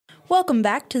Welcome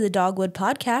back to the Dogwood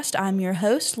Podcast. I'm your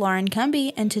host, Lauren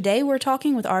Cumby, and today we're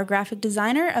talking with our graphic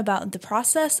designer about the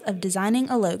process of designing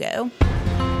a logo.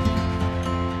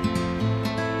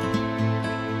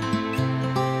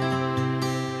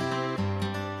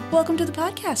 Welcome to the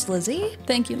podcast, Lizzy.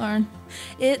 Thank you, Lauren.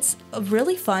 It's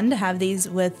really fun to have these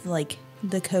with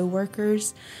the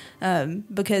co-workers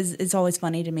because it's always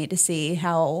funny to me to see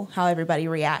how everybody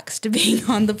reacts to being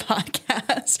on the podcast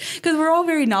because we're all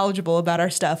very knowledgeable about our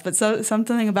stuff, but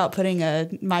something about putting a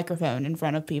microphone in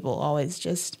front of people always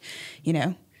just,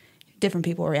 different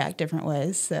people react different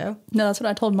ways. So no, that's what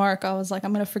I told Mark. I was like,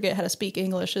 I'm going to forget how to speak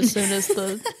English as soon as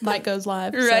the mic goes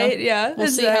live. Right? So yeah. We'll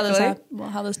exactly. see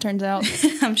how this turns out.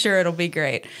 I'm sure it'll be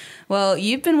great. Well,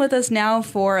 you've been with us now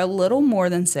for a little more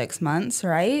than 6 months,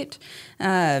 right?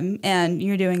 And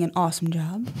you're doing an awesome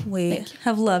job. We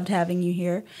have loved having you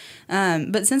here.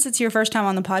 But since it's your first time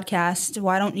on the podcast,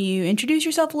 why don't you introduce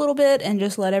yourself a little bit and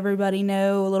just let everybody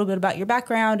know a little bit about your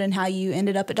background and how you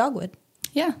ended up at Dogwood?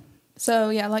 Yeah. So,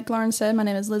 like Lauren said, my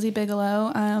name is Lizzy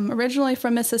Bigelow. I'm originally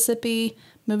from Mississippi,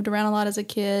 moved around a lot as a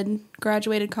kid,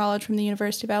 graduated college from the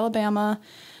University of Alabama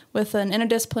with an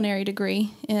interdisciplinary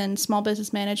degree in small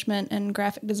business management and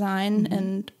graphic design. Mm-hmm.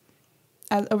 And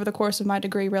over the course of my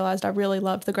degree, realized I really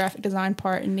loved the graphic design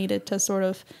part and needed to sort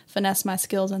of finesse my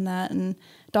skills in that. And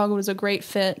Dogwood was a great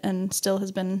fit and still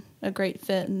has been a great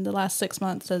fit. And the last 6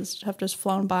 months have just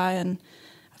flown by, and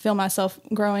I feel myself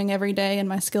growing every day in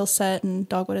my skill set, and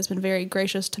Dogwood has been very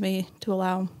gracious to me to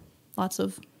allow lots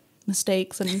of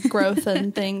mistakes and growth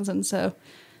and things, and so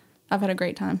I've had a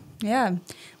great time. Yeah,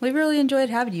 we've really enjoyed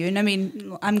having you, and I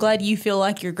mean, I'm glad you feel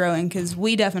like you're growing because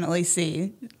we definitely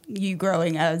see you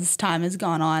growing as time has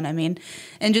gone on. I mean,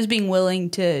 and just being willing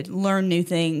to learn new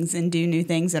things and do new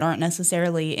things that aren't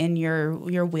necessarily in your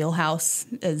wheelhouse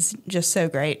is just so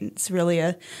great. It's really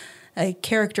a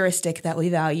characteristic that we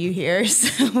value here,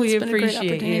 so we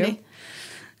appreciate you.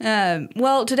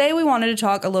 Well, today we wanted to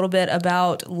talk a little bit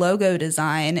about logo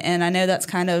design, and I know that's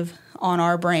kind of on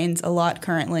our brains a lot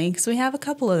currently because we have a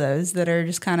couple of those that are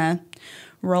just kind of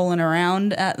rolling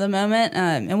around at the moment,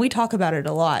 and we talk about it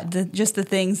a lot, just the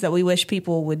things that we wish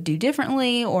people would do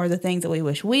differently or the things that we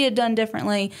wish we had done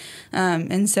differently,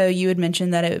 and so you had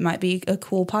mentioned that it might be a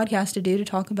cool podcast to do to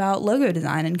talk about logo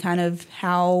design and kind of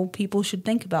how people should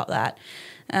think about that.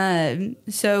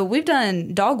 So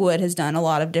Dogwood has done a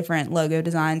lot of different logo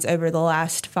designs over the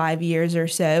last 5 years or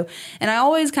so. And I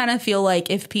always kind of feel like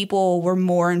if people were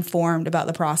more informed about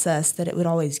the process, that it would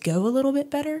always go a little bit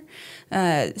better.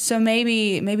 So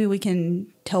maybe we can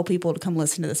tell people to come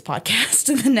listen to this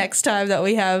podcast the next time that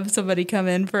we have somebody come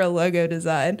in for a logo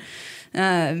design.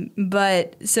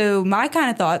 But so my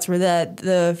kind of thoughts were that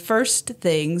the first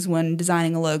things when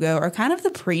designing a logo are kind of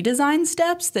the pre-design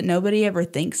steps that nobody ever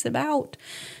thinks about.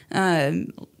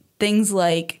 Things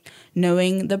like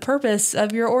knowing the purpose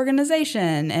of your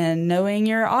organization and knowing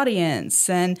your audience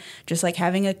and just like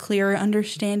having a clear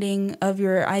understanding of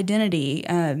your identity.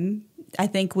 I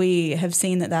think we have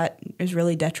seen that is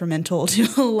really detrimental to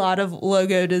a lot of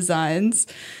logo designs,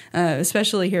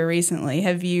 especially here recently.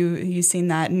 Have you seen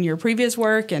that in your previous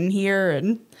work and here?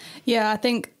 And I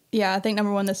think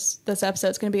number one, this episode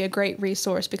is going to be a great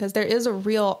resource because there is a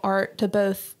real art to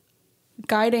both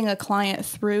guiding a client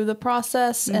through the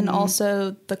process and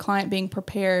also the client being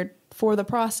prepared for the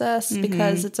process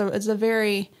because it's a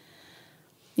very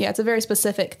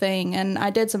specific thing. And I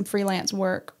did some freelance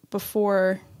work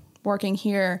before working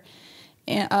here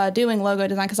and doing logo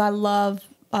design because I love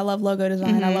logo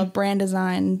design. I love brand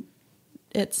design.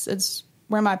 It's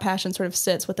where my passion sort of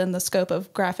sits within the scope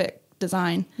of graphic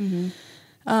design. And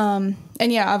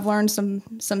I've learned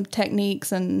some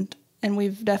techniques and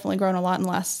we've definitely grown a lot in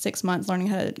the last 6 months learning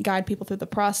how to guide people through the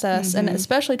process. And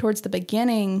especially towards the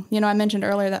beginning, I mentioned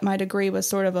earlier that my degree was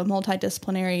sort of a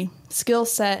multidisciplinary skill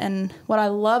set. And what I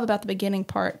love about the beginning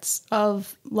parts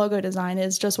of logo design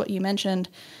is just what you mentioned.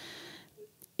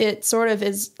 It sort of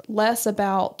is less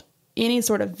about any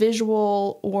sort of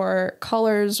visual or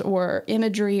colors or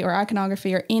imagery or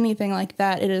iconography or anything like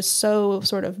that. It is so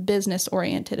sort of business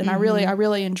oriented. And I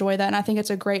really enjoy that. And I think it's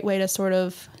a great way to sort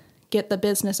of get the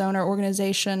business owner,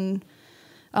 organization,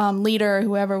 leader,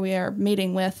 whoever we are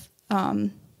meeting with,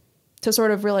 to sort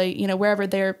of really, wherever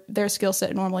their skill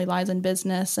set normally lies in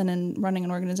business and in running an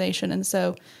organization. And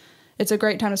so it's a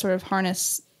great time to sort of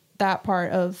harness that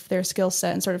part of their skill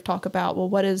set and sort of talk about, well,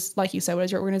 what is, like you said, what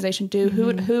does your organization do?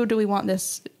 Who do we want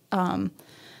this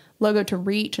logo to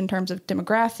reach in terms of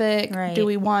demographic? Right. Do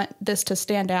we want this to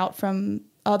stand out from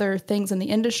other things in the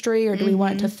industry, or do we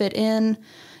want it to fit in?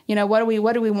 What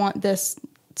do we want this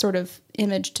sort of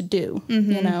image to do?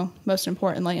 Most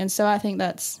importantly. And so I think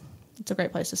that's it's a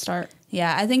great place to start.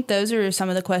 Yeah, I think those are some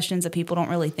of the questions that people don't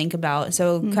really think about.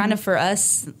 So kind of for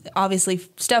us, obviously,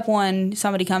 step one,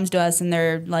 somebody comes to us and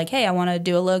they're like, hey, I want to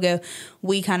do a logo.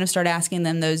 We kind of start asking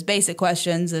them those basic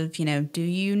questions of, do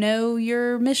you know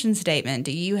your mission statement?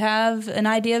 Do you have an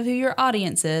idea of who your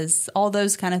audience is? All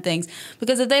those kind of things.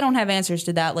 Because if they don't have answers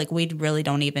to that, like we really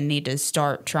don't even need to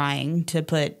start trying to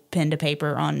put pen to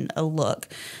paper on a look.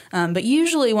 But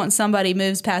usually once somebody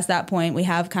moves past that point, we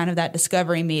have kind of that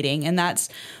discovery meeting. And that's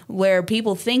where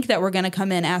people think that we're going to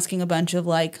come in asking a bunch of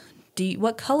like,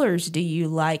 what colors do you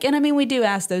like? And I mean, we do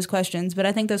ask those questions, but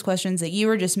I think those questions that you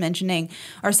were just mentioning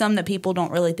are some that people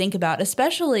don't really think about.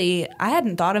 Especially, I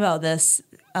hadn't thought about this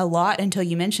a lot until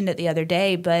you mentioned it the other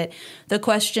day, but the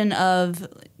question of,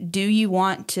 do you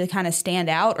want to kind of stand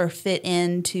out or fit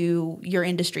into your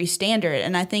industry standard?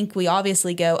 And I think we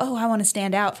obviously go, oh, I want to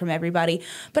stand out from everybody.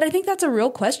 But I think that's a real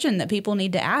question that people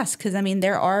need to ask, because I mean,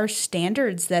 there are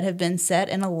standards that have been set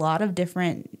in a lot of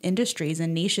different industries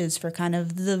and niches for kind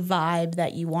of the vibe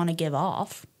that you want to give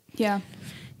off. Yeah.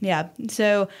 Yeah.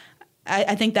 So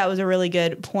I think that was a really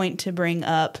good point to bring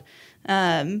up.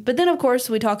 But then, of course,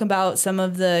 we talk about some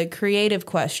of the creative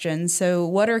questions. So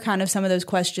what are kind of some of those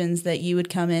questions that you would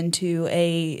come into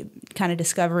a kind of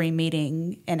discovery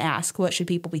meeting and ask? What should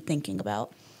people be thinking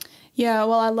about? Yeah,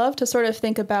 well, I love to sort of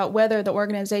think about whether the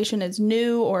organization is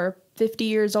new or 50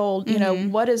 years old.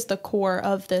 What is the core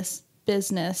of this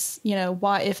business?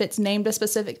 Why, if it's named a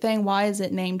specific thing, why is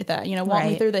it named that? Walk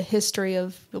me through the history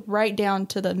of right down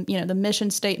to the, the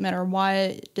mission statement, or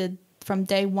why did from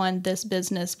day one this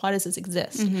business, why does this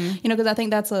exist? Because I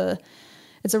think it's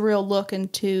a real look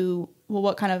into, well,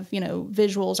 what kind of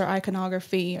visuals or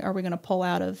iconography are we going to pull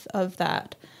out of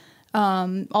that.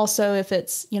 Also, if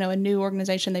it's a new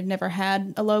organization, they've never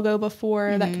had a logo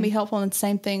before, that can be helpful. And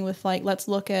same thing with like, let's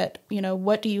look at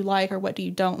what do you like or what do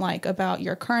you don't like about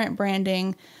your current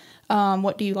branding.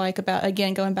 What do you like about,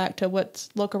 again, going back to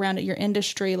look around at your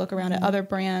industry, look around at other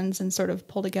brands and sort of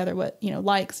pull together what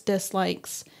likes,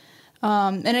 dislikes.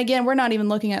 And again, we're not even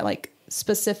looking at like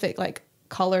specific like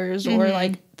colors or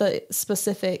like the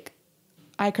specific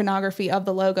iconography of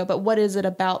the logo, but what is it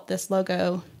about this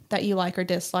logo that you like or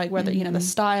dislike? Whether the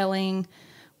styling,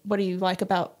 what do you like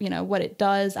about what it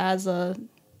does as a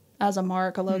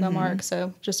mark, a logo mark?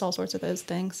 So just all sorts of those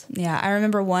things. Yeah, I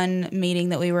remember one meeting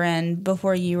that we were in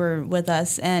before you were with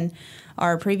us, and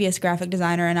our previous graphic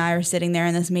designer and I are sitting there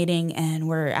in this meeting, and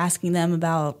we're asking them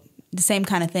about the same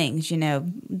kind of things,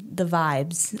 the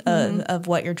vibes of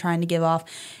what you're trying to give off.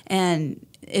 And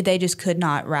they just could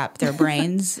not wrap their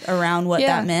brains around what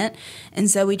that meant. And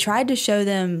so we tried to show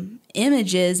them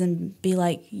images and be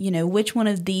like, which one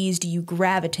of these do you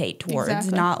gravitate towards?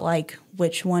 Exactly. Not like,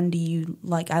 which one do you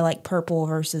like? I like purple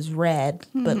versus red,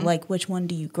 but like, which one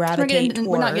do you gravitate towards?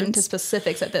 We're not getting into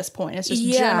specifics at this point. It's just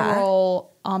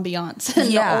general ambiance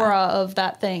and the aura of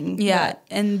that thing. Yeah,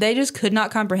 and they just could not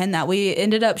comprehend that. We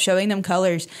ended up showing them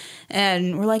colors,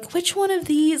 and we're like, which one of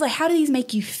these, like, how do these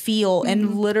make you feel?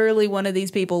 And literally one of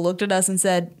these people looked at us and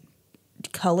said,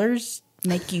 colors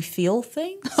make you feel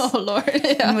things? Oh, Lord.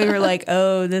 Yeah. And we were like,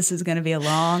 oh, this is going to be a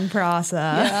long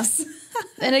process. Yeah.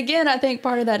 And again, I think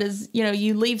part of that is,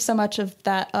 you leave so much of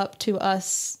that up to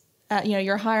us.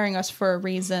 You're hiring us for a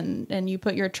reason, and you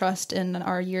put your trust in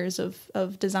our years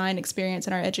of design experience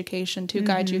and our education to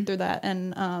guide you through that.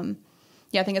 And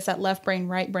I think it's that left brain,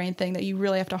 right brain thing that you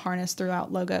really have to harness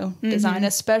throughout logo design,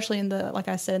 especially in the, like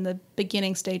I said, in the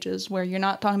beginning stages where you're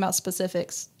not talking about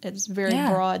specifics. It's very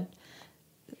broad,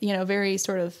 very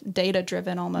sort of data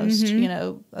driven almost,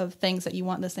 of things that you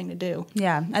want this thing to do.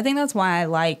 Yeah, I think that's why I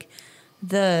like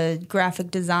the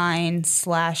graphic design /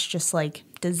 just like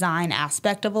design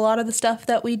aspect of a lot of the stuff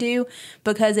that we do,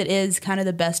 because it is kind of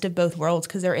the best of both worlds,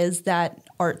 because there is that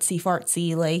artsy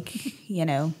fartsy, like,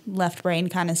 left brain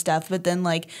kind of stuff. But then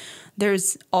like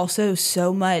there's also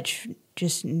so much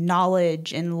just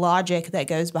knowledge and logic that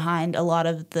goes behind a lot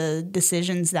of the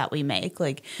decisions that we make.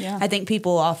 Like, I think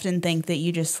people often think that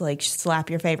you just like slap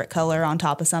your favorite color on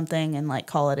top of something and like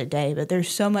call it a day, but there's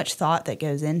so much thought that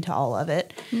goes into all of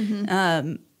it.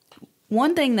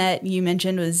 One thing that you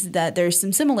mentioned was that there's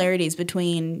some similarities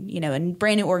between, a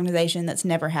brand new organization that's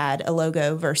never had a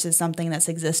logo versus something that's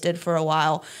existed for a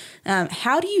while.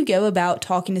 How do you go about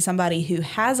talking to somebody who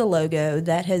has a logo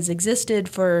that has existed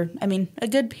for, a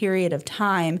good period of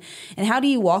time? And how do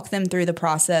you walk them through the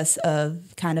process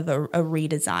of kind of a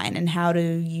redesign? And how do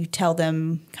you tell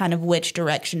them kind of which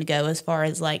direction to go, as far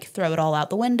as like throw it all out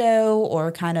the window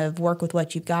or kind of work with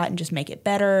what you've got and just make it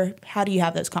better? How do you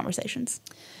have those conversations?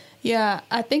 Yeah,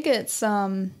 I think it's,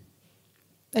 again,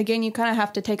 you kind of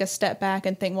have to take a step back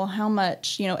and think, well, how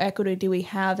much, equity do we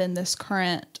have in this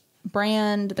current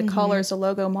brand, the colors, the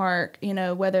logo mark, you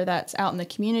know, whether that's out in the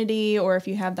community or if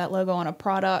you have that logo on a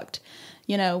product,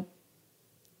 you know,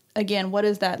 again, what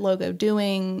is that logo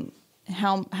doing?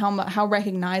 How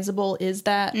recognizable is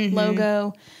that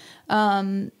logo?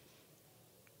 And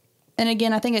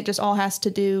again, I think it just all has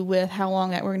to do with how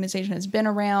long that organization has been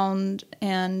around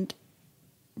and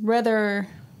whether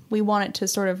we want it to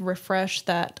sort of refresh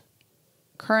that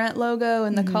current logo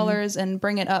and the colors and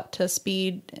bring it up to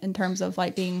speed in terms of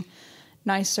like being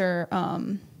nicer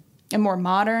and more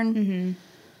modern.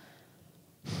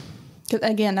 'Cause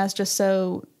again, that's just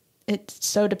it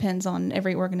so depends on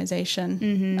every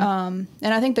organization. And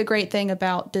I think the great thing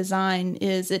about design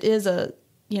is it is a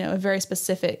very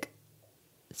specific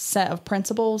set of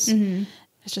principles.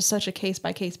 It's just such a case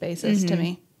by case basis to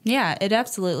me. Yeah, it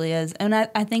absolutely is. And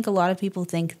I think a lot of people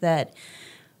think that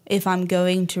if I'm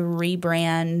going to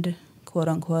rebrand, quote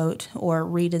unquote, or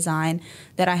redesign,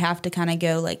 that I have to kind of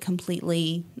go like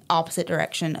completely opposite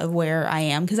direction of where I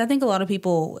am. Because I think a lot of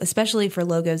people, especially for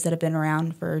logos that have been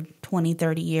around for 20,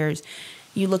 30 years,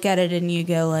 you look at it and you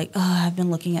go like, oh, I've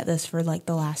been looking at this for like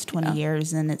the last 20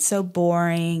 years and it's so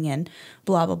boring and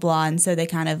blah, blah, blah. And so they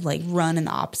kind of like run in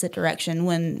the opposite direction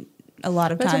when a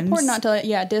lot of times. It's important not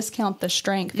to, discount the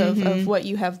strength of what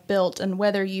you have built and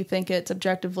whether you think it's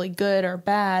objectively good or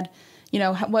bad. You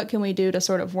know, what can we do to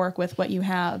sort of work with what you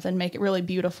have and make it really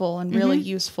beautiful and really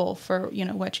useful for,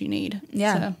 what you need.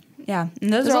 Yeah. So, yeah.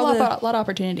 And there's a lot of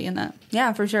opportunity in that.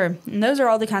 Yeah, for sure. And those are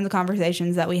all the kinds of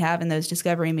conversations that we have in those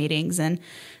discovery meetings. And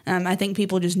I think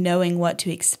people just knowing what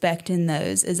to expect in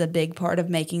those is a big part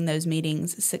of making those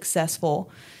meetings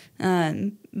successful.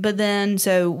 But then,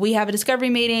 so we have a discovery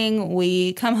meeting,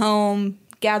 we come home,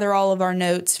 gather all of our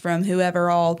notes from whoever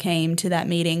all came to that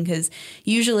meeting, because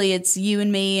usually it's you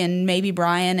and me and maybe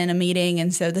Brian in a meeting.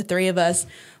 And so the three of us,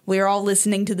 we're all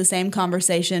listening to the same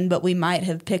conversation, but we might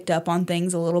have picked up on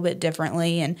things a little bit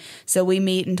differently. And so we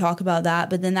meet and talk about that.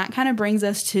 But then that kind of brings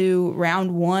us to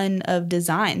round one of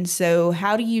design. So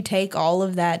how do you take all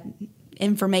of that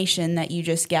information that you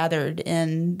just gathered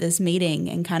in this meeting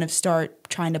and kind of start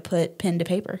trying to put pen to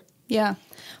paper? Yeah.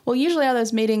 Well, usually at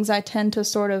those meetings, I tend to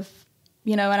sort of,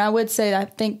 and I would say I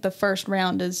think the first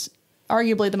round is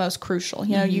arguably the most crucial.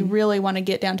 You really want to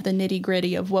get down to the nitty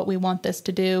gritty of what we want this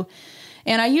to do.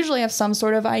 And I usually have some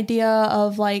sort of idea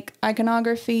of like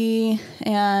iconography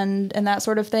and that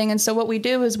sort of thing. And so what we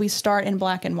do is we start in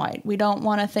black and white. We don't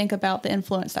want to think about the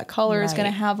influence that color is going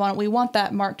to have on it. We want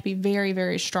that mark to be very,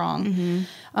 very strong.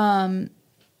 And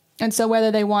so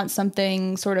whether they want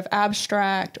something sort of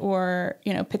abstract or,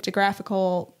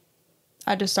 pictographical,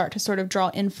 I just start to sort of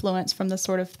draw influence from the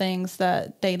sort of things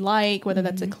that they like, whether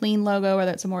that's a clean logo,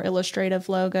 whether it's a more illustrative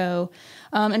logo,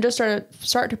 and just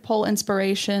start to pull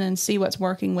inspiration and see what's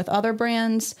working with other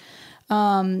brands,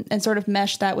 and sort of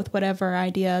mesh that with whatever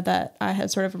idea that I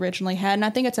had sort of originally had. And I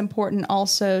think it's important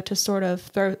also to sort of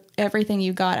throw everything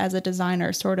you got as a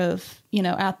designer sort of,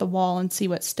 at the wall and see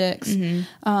what sticks.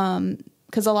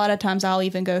 Because a lot of times I'll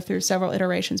even go through several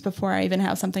iterations before I even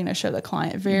have something to show the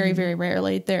client. Very, very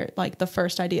rarely, they're like the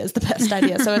first idea is the best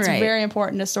idea. So it's very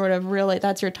important to sort of really,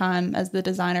 that's your time as the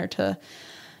designer to,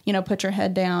 put your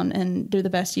head down and do the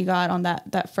best you got on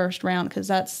that first round. Because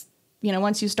that's,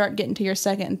 once you start getting to your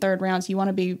second and third rounds, you want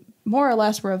to be more or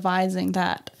less revising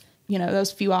that,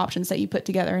 those few options that you put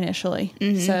together initially.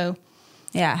 So.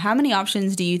 Yeah. How many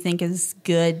options do you think is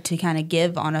good to kind of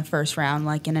give on a first round?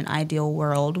 Like in an ideal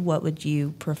world, what would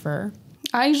you prefer?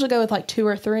 I usually go with like 2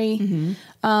 or 3.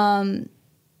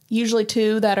 Usually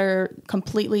 2 that are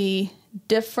completely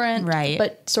different,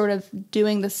 but sort of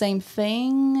doing the same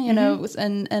thing,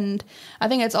 and I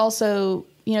think it's also,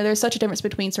 there's such a difference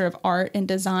between sort of art and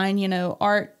design.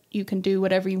 Art, you can do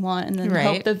whatever you want and then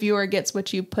hope the viewer gets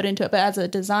what you put into it. But as a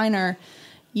designer,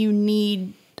 you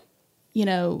need,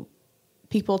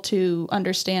 people to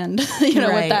understand,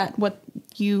 what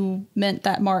you meant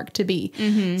that mark to be.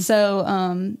 So,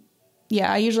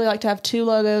 I usually like to have 2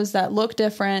 logos that look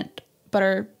different, but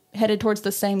are headed towards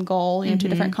the same goal, 2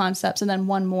 different concepts, and then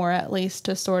 1 more at least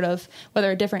to sort of, whether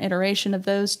a different iteration of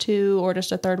those 2 or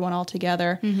just a third one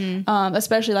altogether.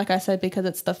 Especially, like I said, because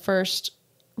it's the first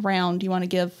round, you want to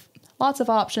give lots of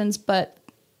options, but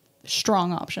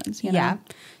strong options, Yeah,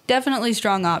 definitely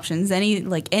strong options.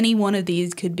 Any one of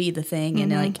these could be the thing,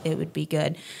 and it would be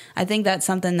good. I think that's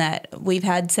something that we've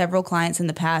had several clients in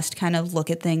the past kind of look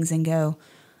at things and go,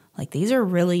 like, these are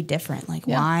really different. Like,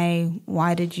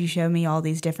 why did you show me all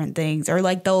these different things? Or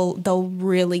like they'll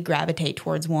really gravitate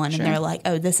towards one and they're like,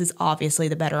 oh, this is obviously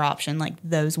the better option. Like,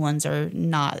 those ones are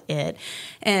not it.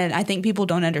 And I think people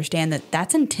don't understand that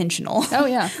that's intentional. Oh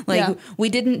yeah. Like we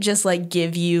didn't just like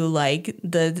give you like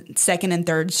the second and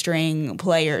third string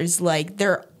players. Like,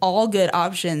 they're all good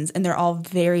options and they're all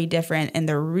very different. And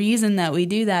the reason that we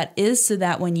do that is so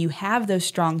that when you have those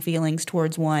strong feelings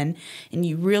towards one and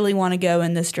you really want to go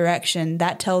in this direction,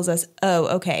 that tells us, oh,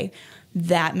 okay,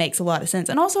 that makes a lot of sense.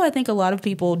 And also, I think a lot of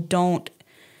people don't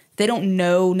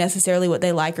know necessarily what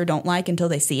they like or don't like until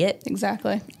they see it.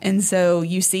 Exactly. And so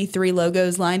you see 3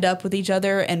 logos lined up with each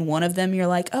other, and one of them you're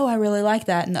like, oh, I really like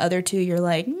that. And the other 2 you're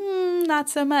like, not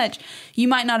so much. You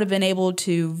might not have been able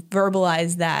to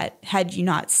verbalize that had you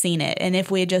not seen it. And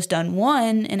if we had just done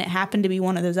one and it happened to be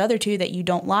one of those other 2 that you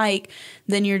don't like,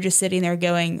 then you're just sitting there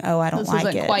going, oh, I don't like it.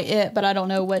 This isn't quite it, but I don't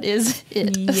know what is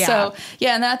it. Yeah. So,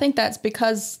 yeah, and I think that's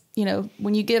because, you know,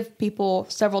 when you give people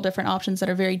several different options that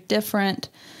are very different,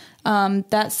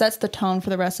 that sets the tone for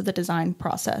the rest of the design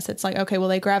process. It's like, okay, well,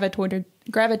 they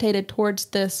gravitated towards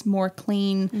this more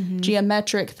clean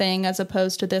geometric thing as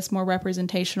opposed to this more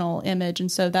representational image.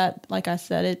 And so that, like I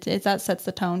said, that sets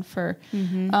the tone for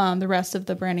the rest of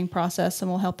the branding process,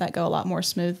 and will help that go a lot more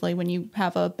smoothly when you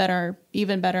have a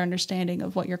even better understanding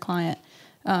of what your client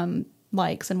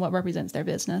likes and what represents their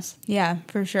business. Yeah,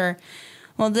 for sure.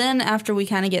 Well, then after we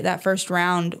kind of get that first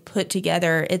round put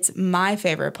together, it's my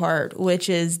favorite part, which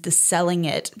is the selling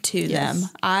it to them.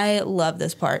 I love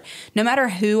this part. No matter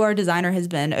who our designer has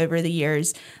been over the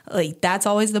years, like, that's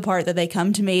always the part that they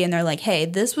come to me and they're like, hey,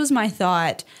 this was my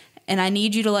thought, and I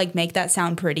need you to like make that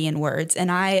sound pretty in words.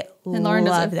 And I Lauren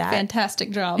love does a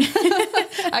fantastic job.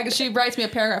 She writes me a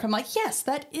paragraph. I'm like, yes,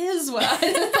 that is what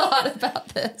I thought about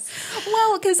this.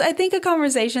 Well, because I think a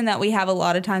conversation that we have a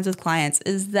lot of times with clients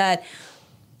is that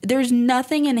there's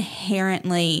nothing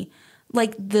inherently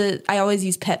like I always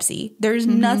use Pepsi. There's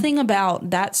nothing about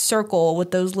that circle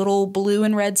with those little blue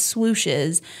and red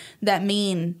swooshes that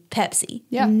mean Pepsi.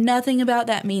 Yeah. Nothing about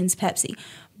that means Pepsi.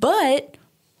 But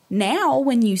now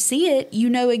when you see it, you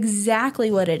know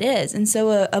exactly what it is. And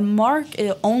so a mark,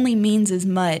 it only means as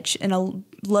much, and a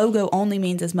logo only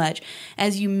means as much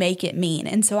as you make it mean.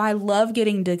 And so I love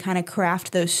getting to kind of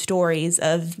craft those stories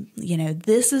of, you know,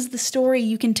 this is the story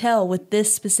you can tell with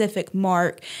this specific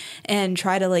mark, and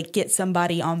try to like get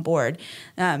somebody on board.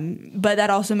 But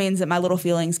that also means that my little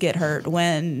feelings get hurt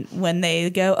when they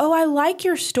go, oh, I like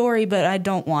your story, but I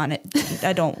don't want it.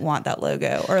 I don't want that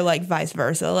logo, or like vice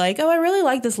versa. Like, oh, I really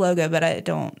like this logo, but I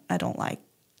don't like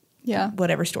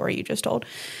whatever story you just told.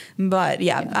 But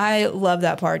I love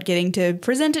that part, getting to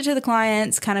present it to the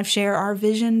clients, kind of share our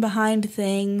vision behind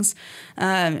things.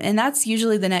 And that's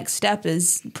usually the next step,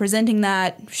 is presenting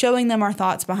that, showing them our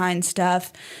thoughts behind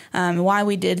stuff, why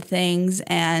we did things,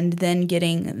 and then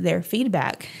getting their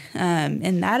feedback.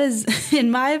 And that is,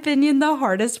 in my opinion, the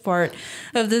hardest part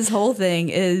of this whole thing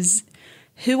is,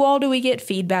 who all do we get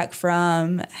feedback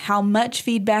from? How much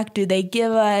feedback do they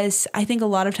give us? I think a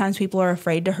lot of times people are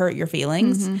afraid to hurt your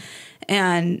feelings.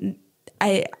 And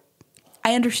I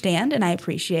understand and I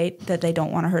appreciate that they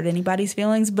don't want to hurt anybody's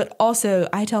feelings. But also,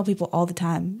 I tell people all the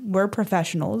time, we're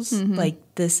professionals. Like,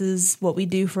 this is what we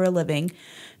do for a living.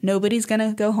 Nobody's going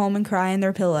to go home and cry in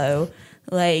their pillow.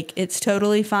 Like, it's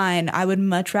totally fine. I would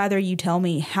much rather you tell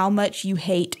me how much you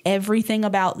hate everything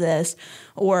about this,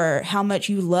 or how much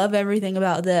you love everything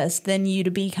about this, than you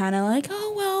to be kind of like,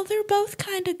 oh, well, they're both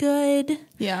kind of good.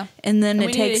 Yeah. And then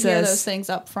it takes us... we need to hear those things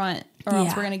up front, or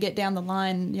else we're going to get down the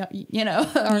line, you know, our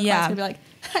client's going to be like,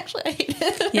 actually, I hate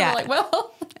it. Yeah. We're like,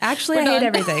 well, actually, I hate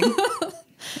everything.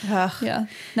 Yeah.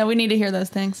 No, we need to hear those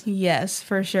things. Yes,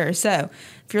 for sure. So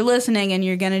if you're listening and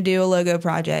you're going to do a logo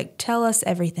project, tell us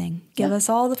everything. Give us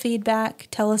all the feedback.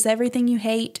 Tell us everything you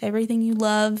hate, everything you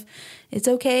love. It's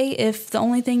okay if the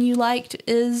only thing you liked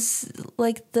is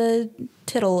like the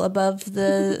tittle above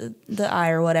the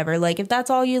eye or whatever. Like, if that's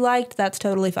all you liked, that's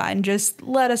totally fine. Just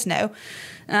let us know.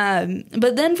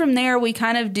 But then from there, we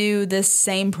kind of do this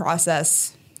same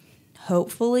process,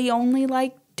 hopefully only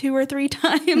like 2 or 3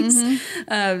 times.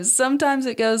 Sometimes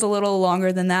it goes a little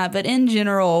longer than that, but in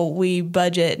general, we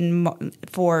budget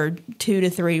for 2 to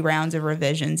 3 rounds of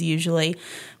revisions, usually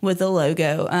with the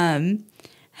logo.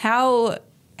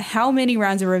 How many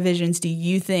rounds of revisions do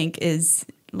you think is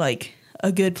like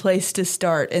a good place to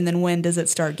start? And then when does it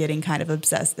start getting kind of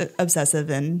obsessive,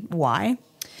 and why?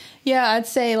 Yeah, I'd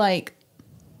say like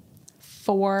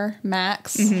 4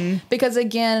 max. Because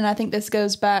again, and I think this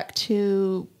goes back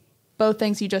to both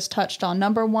things you just touched on.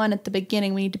 Number one, at the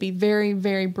beginning, we need to be very,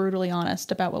 very brutally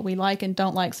honest about what we like and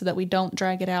don't like so that we don't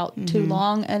drag it out too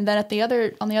long. And then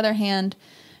on the other hand,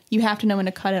 you have to know when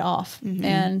to cut it off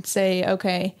and say,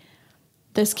 okay,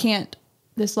 this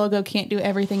logo can't do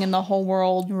everything in the whole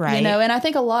world. Right. You know, and I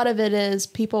think a lot of it is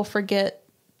people forget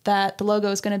that the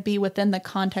logo is going to be within the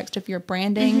context of your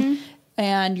branding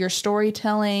and your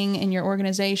storytelling and your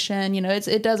organization. You know,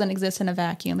 it doesn't exist in a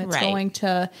vacuum. It's going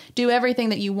to do everything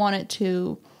that you want it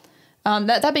to.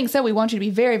 That being said, we want you to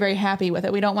be very, very happy with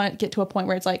it. We don't want it to get to a point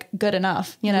where it's like good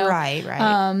enough, you know?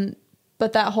 Right.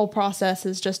 But that whole process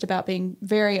is just about being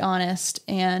very honest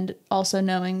and also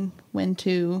knowing when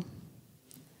to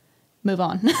move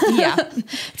on. Yeah.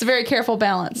 It's a very careful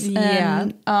balance. Yeah.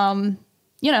 And,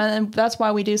 you know, and that's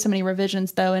why we do so many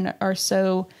revisions though, and are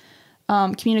so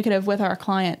communicative with our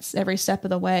clients every step of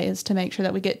the way, is to make sure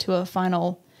that we get to a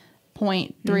final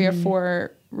point 3 or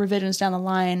 4 revisions down the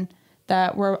line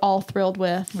that we're all thrilled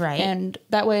with. Right. And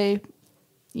that way,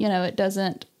 you know, it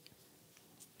doesn't,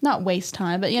 not waste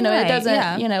time, but, you know, it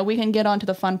doesn't, you know, we can get on to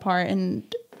the fun part, and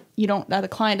the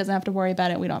client doesn't have to worry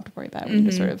about it. We don't have to worry about it. We can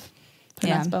just sort of put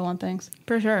a nice bow on things.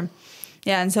 For sure.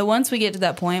 Yeah, and so once we get to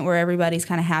that point where everybody's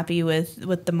kind of happy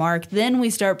with the mark, then we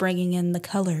start bringing in the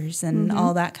colors and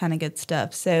all that kind of good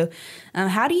stuff. So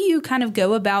how do you kind of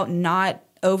go about not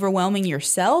overwhelming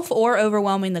yourself or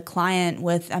overwhelming the client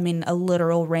with, I mean, a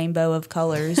literal rainbow of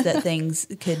colors that things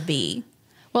could be?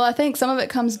 Well, I think some of it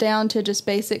comes down to just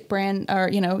basic brand or,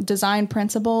 you know, design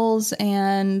principles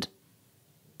and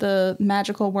the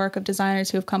magical work of designers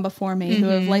who have come before me, who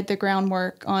have laid the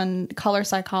groundwork on color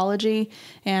psychology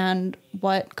and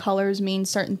what colors mean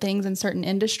certain things in certain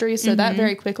industries. So that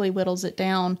very quickly whittles it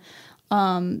down.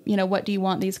 You know, what do you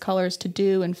want these colors to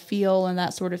do and feel and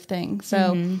that sort of thing.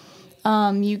 So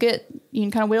you can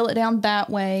kind of whittle it down that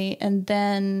way, and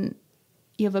then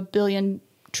you have a billion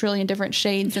trillion different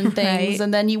shades and things,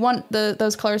 and then you want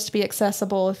those colors to be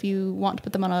accessible if you want to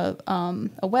put them on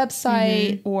a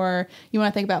website, or you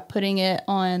want to think about putting it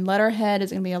on letterhead.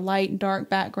 It's going to be a light and dark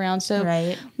background.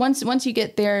 So once you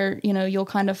get there, you know, you'll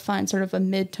kind of find sort of a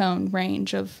mid-tone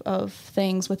range of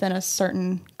things within a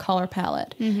certain color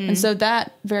palette, and so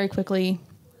that very quickly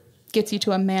gets you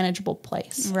to a manageable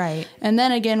place. Right. And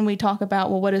then again, we talk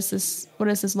about, well, what does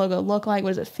this logo look like? What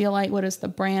does it feel like? What is the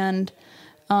brand?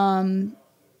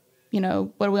 You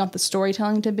know, what do we want the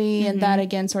storytelling to be? And that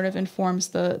again sort of informs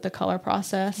the color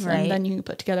process. Right. And then you can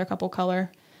put together a couple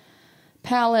color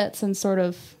palettes and sort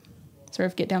of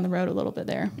get down the road a little bit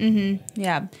there.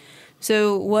 Yeah.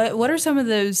 So what are some of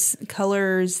those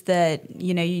colors that,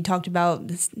 you know, you talked about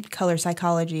this color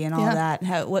psychology and all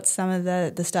that. What's some of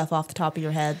the stuff off the top of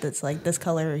your head that's like, this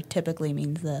color typically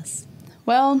means this?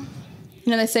 Well,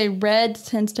 you know, they say red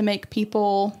tends to make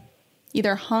people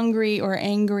either hungry or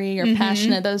angry or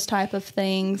passionate, those type of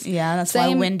things. Yeah, that's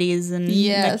why Wendy's and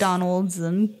McDonald's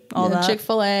and all that.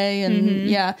 Chick-fil-A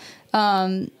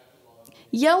and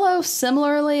yellow,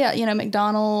 similarly, you know,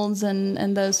 McDonald's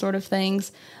and those sort of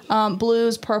things.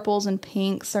 Blues, purples, and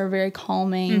pinks are very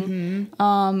calming.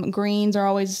 Greens are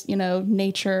always, you know,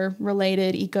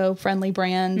 nature-related, eco-friendly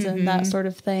brands and that sort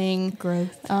of thing.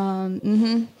 Growth.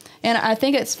 And I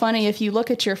think it's funny if you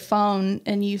look at your phone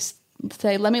and you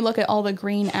say, let me look at all the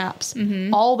green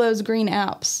apps. All those green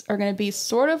apps are going to be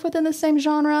sort of within the same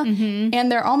genre,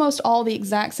 and they're almost all the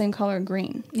exact same color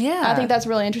green. Yeah. I think that's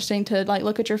really interesting to like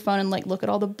look at your phone and like look at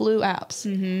all the blue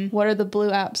apps. What are the blue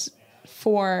apps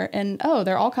for? And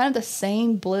they're all kind of the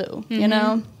same blue, you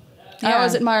know? Yeah. I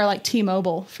always admire like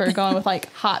T-Mobile for going with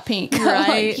like hot pink.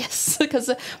 Right. Like, yes.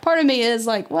 Because part of me is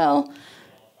like, well,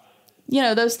 you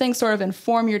know, those things sort of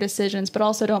inform your decisions, but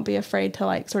also don't be afraid to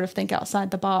like sort of think outside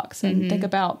the box and think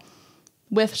about,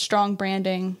 with strong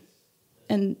branding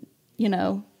and, you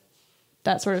know,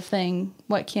 that sort of thing,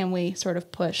 what can we sort of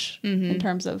push in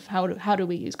terms of how do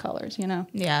we use colors, you know?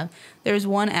 Yeah. There's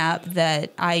one app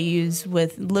that I use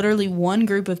with literally one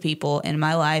group of people in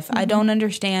my life. I don't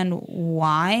understand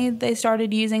why they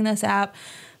started using this app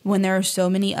when there are so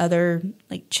many other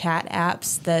like chat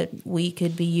apps that we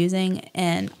could be using.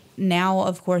 And now,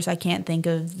 of course, I can't think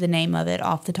of the name of it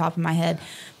off the top of my head,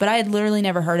 but I had literally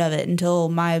never heard of it until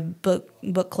my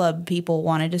book club people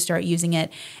wanted to start using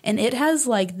it. And it has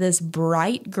like this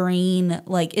bright green,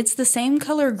 like it's the same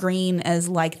color green as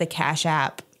like the Cash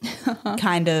App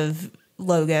kind of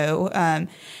logo. And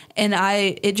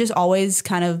it just always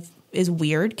kind of is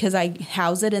weird because I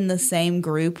house it in the same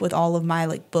group with all of my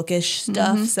like bookish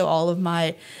stuff. So all of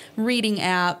my reading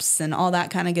apps and all that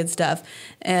kind of good stuff.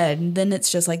 And then it's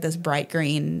just like this bright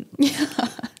green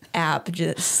app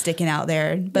just sticking out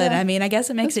there. But I mean, I guess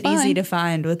it makes it easy to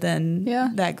find within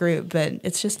that group, but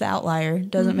it's just the outlier.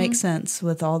 It doesn't make sense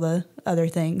with all the other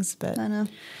things. But I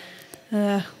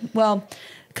know. Well,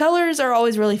 colors are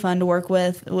always really fun to work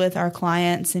with our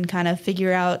clients and kind of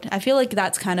figure out. I feel like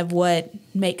that's kind of what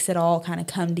makes it all kind of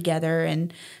come together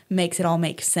and makes it all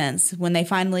make sense when they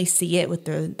finally see it with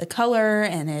the color,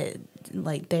 and it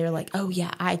like they're like, oh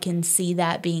yeah, I can see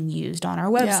that being used on our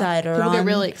website. Or people get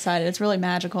really excited. It's really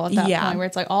magical at that point where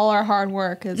it's like all our hard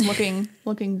work is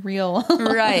looking real.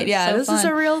 Right. Yeah. So this fun. is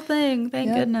a real thing.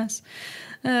 Thank goodness.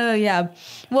 Oh, yeah.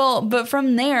 Well, but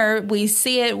from there, we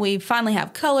see it. We finally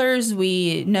have colors.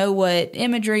 We know what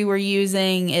imagery we're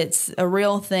using. It's a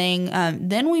real thing.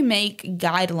 Then we make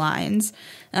guidelines.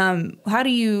 How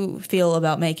do you feel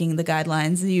about making the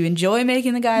guidelines? Do you enjoy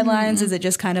making the guidelines? Is it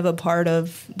just kind of a part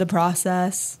of the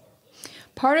process?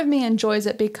 Part of me enjoys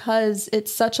it because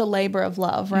it's such a labor of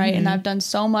love, right? And I've done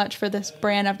so much for this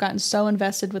brand. I've gotten so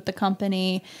invested with the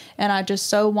company, and I just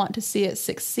so want to see it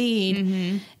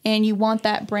succeed. And you want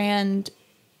that brand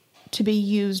to be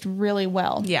used really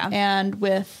well. Yeah. And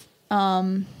with,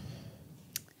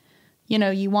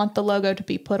 you want the logo to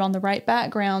be put on the right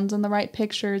backgrounds and the right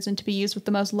pictures and to be used with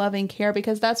the most loving care,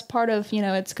 because that's part of,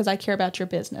 it's because I care about your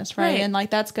business, right? And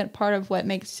like that's part of what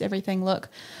makes everything look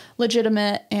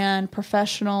legitimate and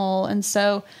professional. And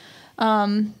so,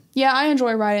 I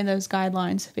enjoy writing those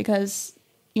guidelines because,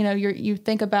 you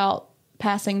think about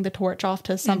passing the torch off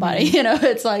to somebody,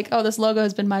 it's like, oh, this logo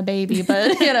has been my baby,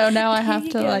 but now I have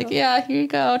to here you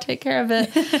go, take care of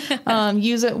it,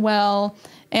 use it well.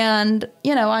 And,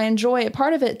 I enjoy it.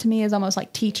 Part of it to me is almost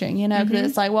like teaching, because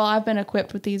it's like, well, I've been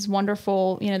equipped with these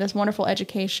wonderful, this wonderful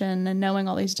education and knowing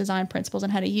all these design principles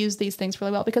and how to use these things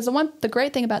really well. Because the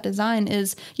great thing about design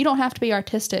is you don't have to be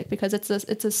artistic because it's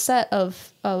a set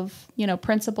of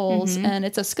principles and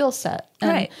it's a skill set.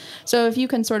 And so if you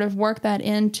can sort of work that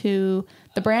into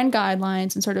the brand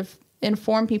guidelines and sort of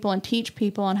inform people and teach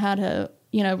people on how to,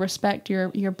 respect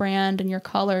your brand and your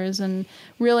colors and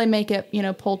really make it,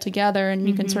 pull together. And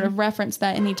you can sort of reference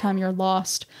that anytime you're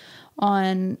lost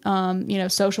on,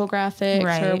 social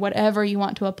graphics or whatever you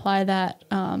want to apply that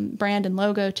brand and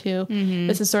logo to.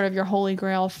 This is sort of your holy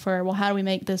grail for, well, how do we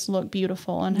make this look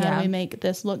beautiful and how do we make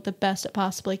this look the best it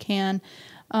possibly can?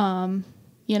 And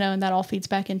that all feeds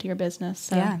back into your business.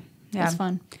 So it's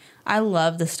fun. I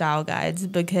love the style guides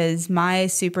because my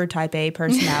super type A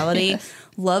personality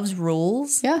loves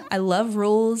rules. Yeah. I love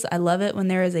rules. I love it when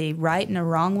there is a right and a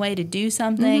wrong way to do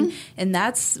something. And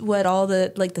that's what all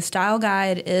the style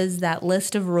guide is, that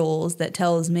list of rules that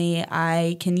tells me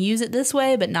I can use it this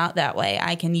way, but not that way.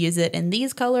 I can use it in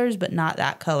these colors, but not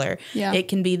that color. Yeah. It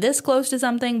can be this close to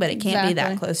something, but it can't be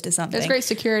that close to something. There's great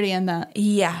security in that.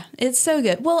 Yeah. It's so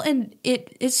good. Well, and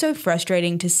it's so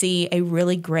frustrating to see a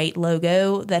really great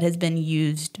logo that has been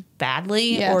used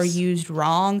badly or used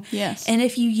wrong. Yes. And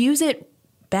if you use it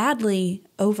badly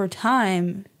over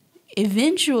time,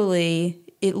 eventually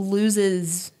it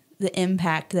loses the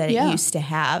impact that it used to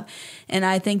have. And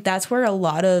I think that's where a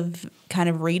lot of kind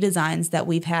of redesigns that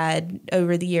we've had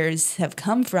over the years have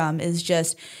come from, is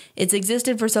just it's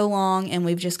existed for so long and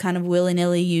we've just kind of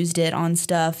willy-nilly used it on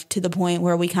stuff to the point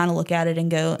where we kind of look at it and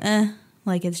go,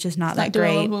 like it's just not that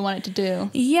great. Doing what we want it to do.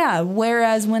 Yeah.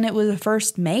 Whereas when it was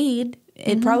first made,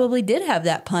 it probably did have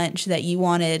that punch that you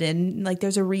wanted. And like,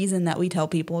 there's a reason that we tell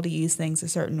people to use things a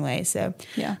certain way. So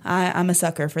I'm a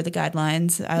sucker for the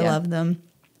guidelines. I love them.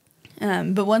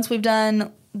 But once we've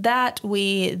done that,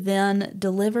 we then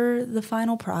deliver the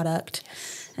final product.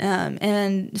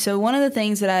 And so one of the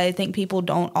things that I think people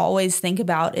don't always think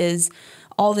about is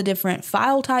all the different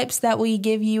file types that we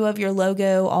give you of your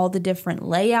logo, all the different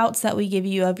layouts that we give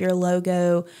you of your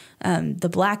logo, the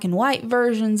black and white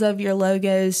versions of your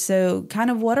logos. So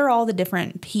kind of what are all the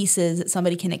different pieces that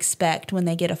somebody can expect when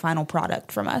they get a final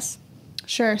product from us?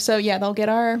 Sure. So they'll get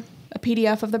a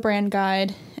PDF of the brand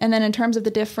guide. And then in terms of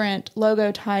the different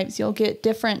logo types, you'll get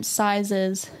different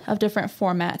sizes of different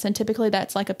formats. And typically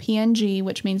that's like a PNG,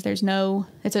 which means it's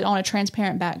on a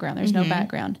transparent background. There's no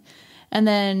background. And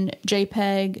then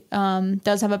JPEG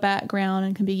does have a background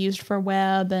and can be used for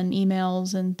web and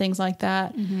emails and things like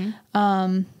that.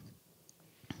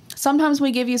 Sometimes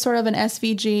we give you sort of an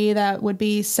SVG that would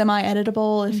be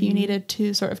semi-editable if you needed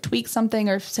to sort of tweak something,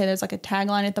 or if, say, there's like a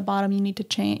tagline at the bottom you need to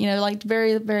change, like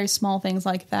very, very small things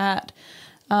like that.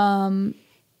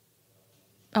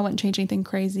 I wouldn't change anything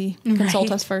crazy. Consult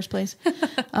us first, please.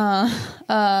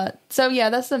 That's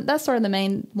sort of the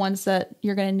main ones that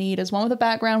you're going to need, is one with a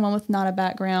background, one with not a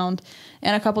background,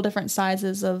 and a couple different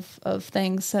sizes of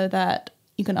things so that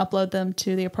you can upload them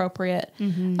to the appropriate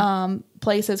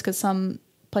places, because some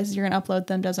places you're going to upload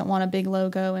them doesn't want a big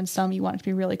logo, and some you want it to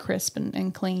be really crisp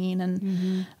and clean.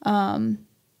 And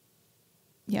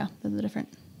yeah, those are the different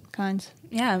kinds.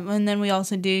 Yeah, and then we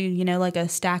also do, you know, like a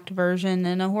stacked version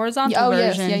and a horizontal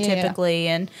version typically.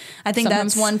 And I think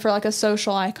sometimes that's one for like a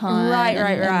social icon.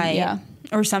 Right. Yeah.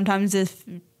 Or sometimes if,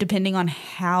 depending on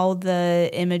how the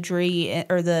imagery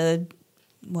or the,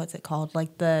 what's it called?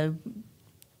 Like the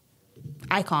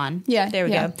icon. Yeah. There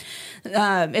we go.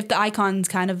 If the icon's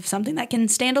kind of something that can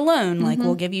stand alone, like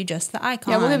we'll give you just the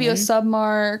icon. Yeah, we'll give you a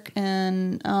submark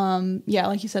and,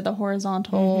 like you said, the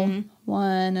horizontal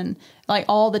one, and like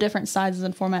all the different sizes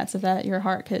and formats of that your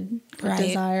heart could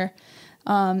desire.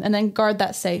 And then guard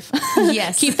that safe.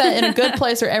 Yes. Keep that in a good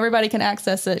place where everybody can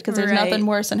access it, because there's nothing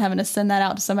worse than having to send that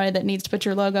out to somebody that needs to put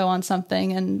your logo on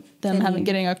something and them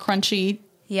getting a crunchy,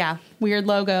 weird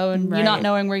logo, and you not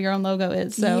knowing where your own logo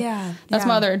is. So that's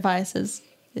my other advice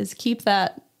is keep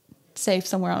that safe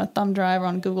somewhere on a thumb drive or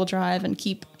on Google Drive, and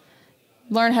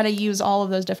learn how to use all of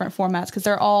those different formats, because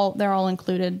they're all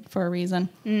included for a reason.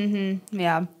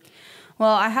 Yeah.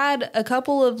 Well, I had a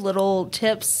couple of little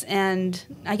tips, and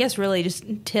I guess really just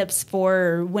tips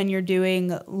for when you're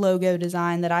doing logo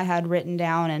design that I had written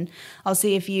down, and I'll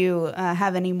see if you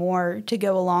have any more to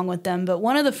go along with them. But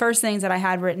one of the first things that I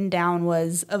had written down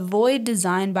was avoid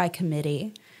design by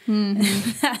committee.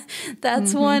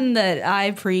 That's one that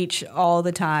I preach all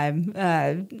the time.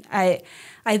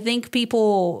 I think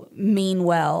people mean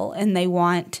well, and they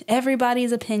want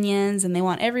everybody's opinions, and they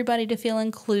want everybody to feel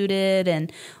included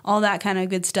and all that kind of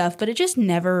good stuff, but it just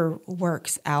never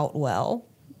works out well.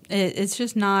 It's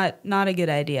just not a good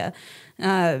idea.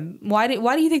 Why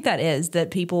do you think that is,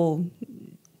 that people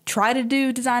try to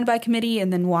do design by committee,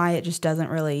 and then why it just doesn't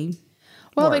really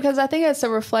work? Because I think it's a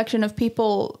reflection of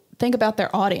people think about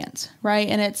their audience, right?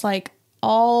 And it's like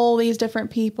all these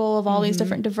different people of all these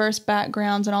different diverse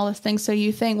backgrounds and all this things. So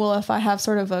you think, well, if I have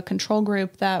sort of a control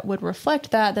group that would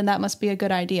reflect that, then that must be a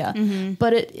good idea.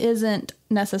 But it isn't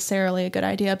necessarily a good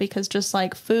idea, because just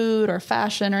like food or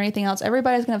fashion or anything else,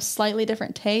 everybody's going to have slightly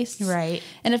different tastes. Right.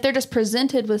 And if they're just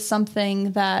presented with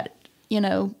something that, you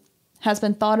know, has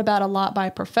been thought about a lot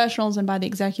by professionals and by the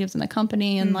executives in the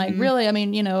company, and like really, I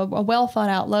mean, you know, a well thought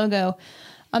out logo,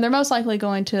 they're most likely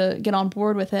going to get on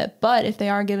board with it. But if they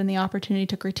are given the opportunity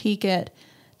to critique it,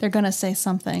 they're going to say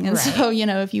something. And so, you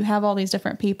know, if you have all these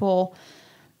different people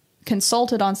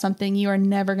consulted on something, you are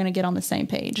never going to get on the same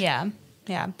page. Yeah.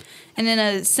 And in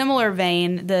a similar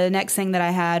vein, the next thing that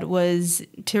I had was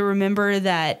to remember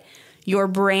that your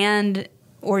brand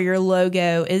or your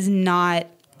logo is not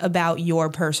about your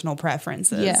personal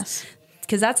preferences. Yes.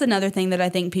 Because that's another thing that I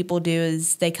think people do,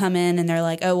 is they come in and they're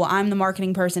like, oh, well, I'm the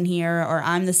marketing person here, or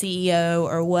I'm the CEO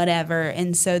or whatever.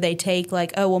 And so they take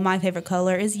like, oh, well, my favorite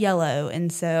color is yellow,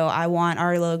 and so I want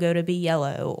our logo to be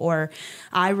yellow. Or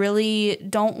I really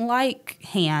don't like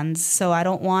hands, so I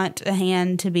don't want a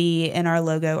hand to be in our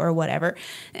logo or whatever.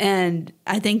 And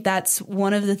I think that's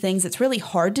one of the things that's really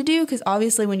hard to do, because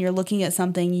obviously when you're looking at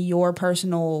something, your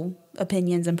personal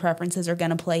opinions and preferences are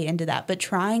going to play into that. But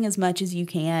trying as much as you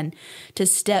can to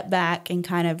step back and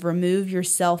kind of remove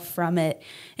yourself from it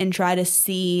and try to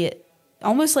see,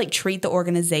 almost like treat the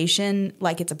organization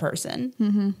like it's a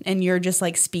person, and you're just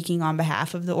like speaking on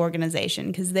behalf of the organization,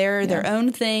 because they're their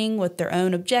own thing with their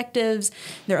own objectives,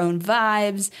 their own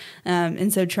vibes.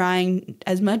 And so trying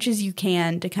as much as you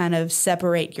can to kind of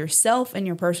separate yourself and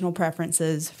your personal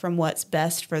preferences from what's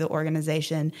best for the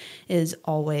organization is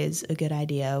always a good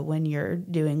idea when you're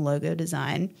doing logo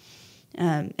design.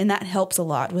 And that helps a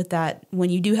lot with that.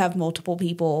 When you do have multiple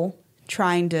people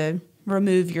trying to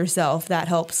remove yourself, that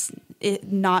helps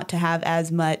it not to have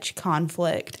as much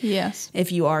conflict. Yes.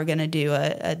 If you are going to do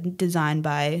a design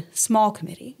by small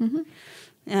committee.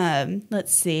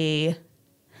 Let's see.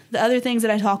 The other things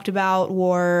that I talked about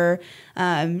were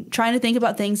trying to think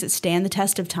about things that stand the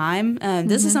test of time.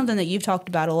 This is something that you've talked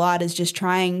about a lot, is just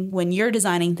trying, when you're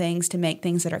designing things, to make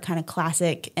things that are kind of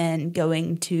classic and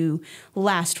going to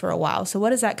last for a while. So what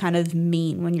does that kind of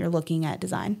mean when you're looking at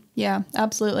design? Yeah,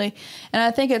 absolutely. And I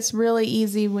think it's really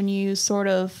easy when you sort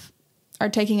of are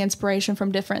taking inspiration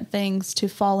from different things to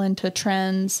fall into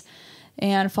trends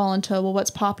and fall into, well,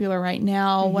 what's popular right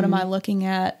now? What am I looking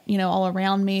at, you know, all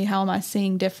around me? How am I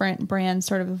seeing different brands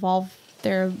sort of evolve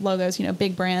their logos, you know,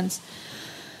 big brands?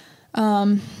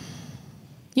 And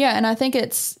I think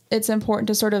it's important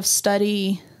to sort of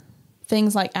study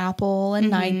things like Apple and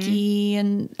Nike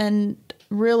and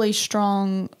really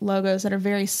strong logos that are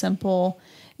very simple,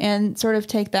 and sort of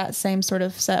take that same sort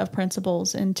of set of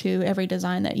principles into every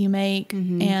design that you make,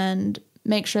 and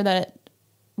make sure that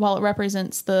while it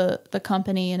represents the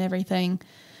company and everything,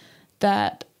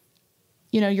 that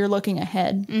you're looking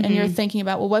ahead and you're thinking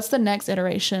about, well, what's the next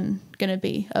iteration going to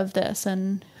be of this?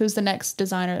 And who's the next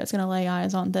designer that's going to lay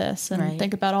eyes on this? And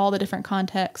think about all the different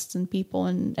contexts and people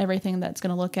and everything that's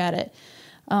going to look at it.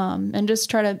 And just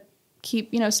try to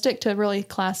keep, stick to really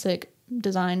classic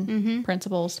design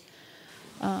principles.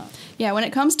 When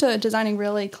it comes to designing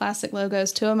really classic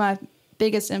logos, two of my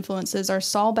biggest influences are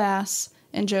Saul Bass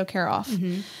and Joe Karoff.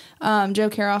 Joe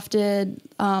Karoff did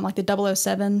like the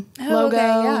 007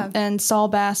 logo, and Saul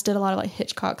Bass did a lot of like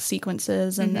Hitchcock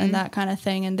sequences and that kind of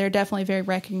thing. And they're definitely very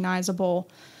recognizable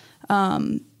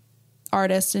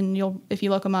artists. And if you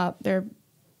look them up, their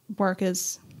work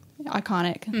is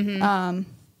iconic. I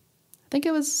think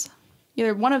it was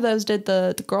either one of those did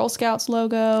the Girl Scouts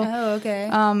logo. Oh, okay.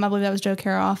 I believe that was Joe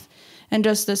Karoff, and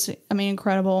just this,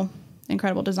 incredible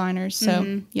designers.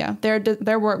 So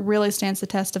their work really stands the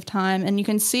test of time, and you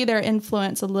can see their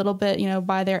influence a little bit,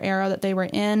 by their era that they were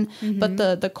in, but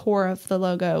the core of the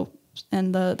logo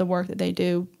and the work that they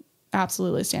do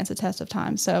absolutely stands the test of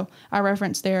time. So I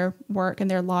reference their work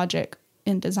and their logic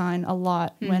in design a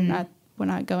lot when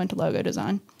I go into logo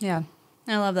design. Yeah.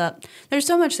 I love that. There's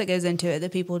so much that goes into it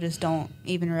that people just don't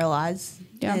even realize.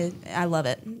 Yeah. I love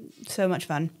it. So much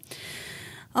fun.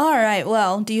 All right.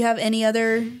 Well, do you have any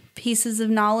other pieces of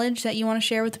knowledge that you want to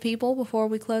share with the people before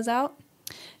we close out?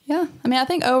 Yeah. I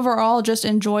think overall, just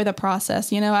enjoy the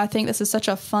process. I think this is such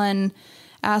a fun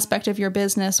aspect of your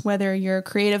business, whether you're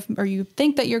creative or you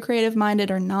think that you're creative minded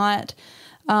or not.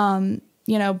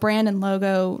 Brand and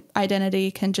logo identity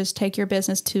can just take your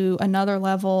business to another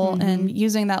level, and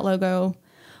using that logo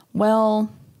well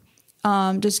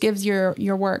just gives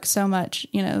your work so much,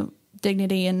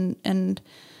 dignity and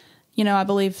I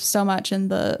believe so much in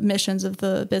the missions of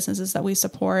the businesses that we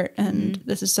support, and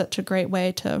this is such a great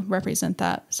way to represent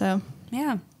that. So,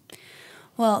 yeah.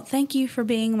 Well, thank you for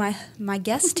being my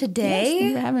guest today. Yes,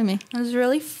 thanks for having me. It was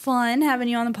really fun having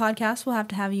you on the podcast. We'll have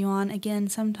to have you on again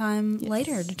sometime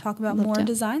later to talk about more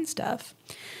design stuff.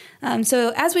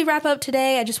 So as we wrap up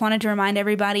today, I just wanted to remind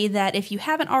everybody that if you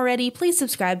haven't already, please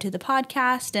subscribe to the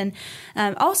podcast. And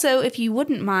also, if you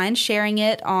wouldn't mind sharing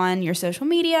it on your social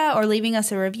media or leaving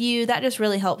us a review, that just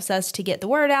really helps us to get the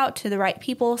word out to the right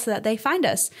people so that they find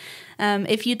us.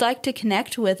 If you'd like to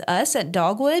connect with us at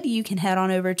Dogwood, you can head on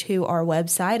over to our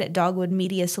website at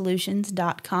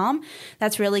dogwoodmediasolutions.com.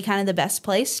 That's really kind of the best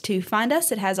place to find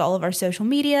us. It has all of our social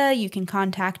media. You can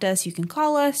contact us. You can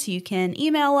call us. You can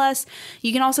email us.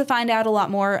 You can also find out a lot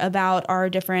more about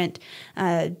our different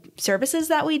services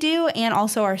that we do and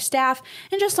also our staff,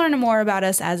 and just learn more about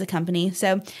us as a company.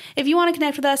 So if you want to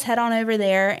connect with us, head on over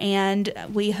there, and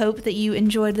we hope that you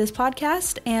enjoyed this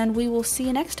podcast, and we will see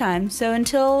you next time. So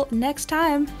until next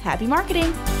time, happy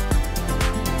marketing.